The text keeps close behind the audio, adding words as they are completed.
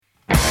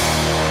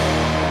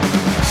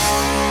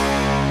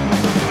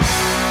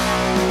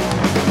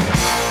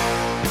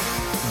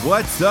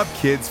What's up,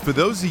 kids? For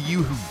those of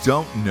you who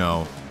don't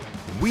know,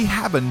 we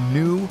have a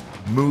new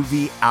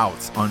movie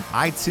out on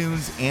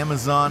iTunes,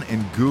 Amazon,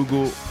 and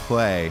Google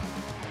Play.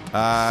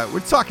 We're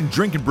talking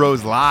Drinkin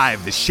Bros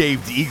Live, the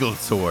Shaved Eagle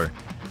Tour.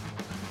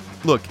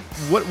 Look,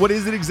 what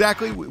is it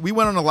exactly? We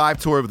went on a live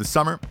tour over the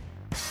summer.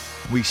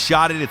 We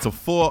shot it. It's a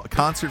full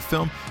concert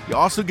film. You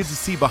also get to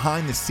see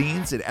behind the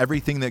scenes at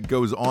everything that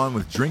goes on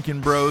with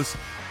Drinkin Bros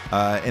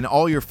and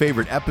all your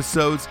favorite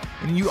episodes.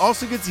 And you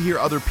also get to hear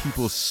other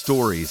people's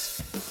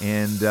stories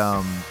and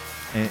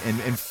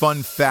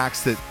fun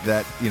facts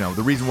that you know,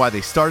 the reason why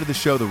they started the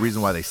show, the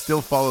reason why they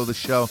still follow the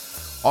show.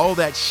 All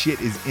that shit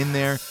is in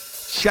there.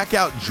 Check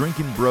out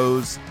Drinkin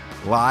Bros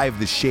Live,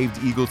 the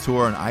Shaved Eagle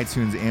Tour on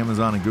iTunes,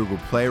 Amazon, and Google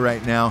Play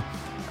right now.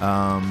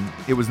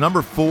 It was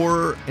number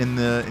 4 in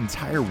the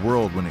entire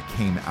world when it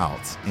came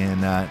out,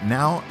 and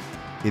now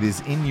it is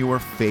in your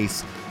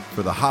face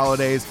for the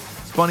holidays.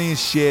 It's funny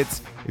as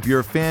shit. If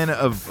you're a fan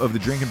of the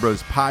Drinkin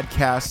Bros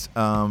podcast,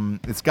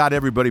 it's got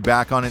everybody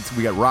back on it. So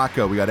we got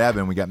Rocco, we got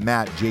Evan, we got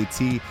Matt,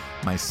 JT,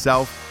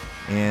 myself,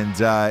 and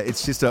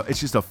it's just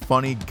a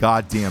funny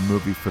goddamn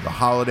movie for the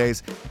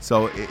holidays.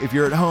 So if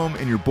you're at home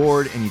and you're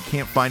bored and you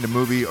can't find a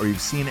movie, or you've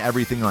seen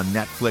everything on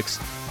Netflix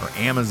or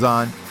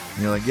Amazon,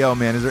 and you're like, yo,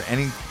 man, is there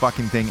any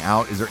fucking thing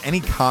out? Is there any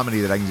comedy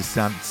that I can just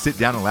sit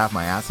down and laugh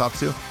my ass off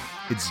to?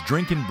 It's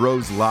Drinkin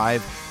Bros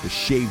Live, the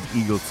Shaved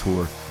Eagle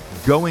Tour.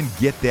 Go and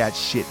get that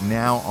shit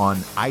now on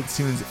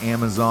iTunes,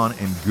 Amazon,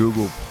 and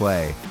Google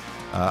Play.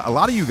 A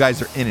lot of you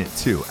guys are in it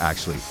too,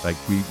 actually. Like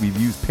we've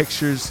used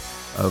pictures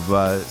of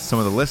some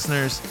of the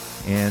listeners,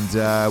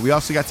 and we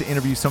also got to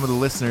interview some of the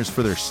listeners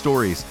for their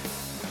stories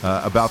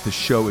about the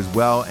show as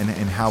well, and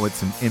how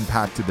it's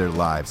impacted their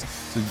lives.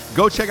 So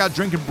go check out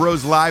Drinkin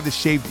Bros Live, the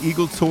Shaved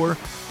Eagle Tour.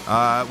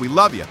 We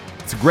love you.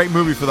 It's a great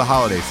movie for the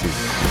holiday season.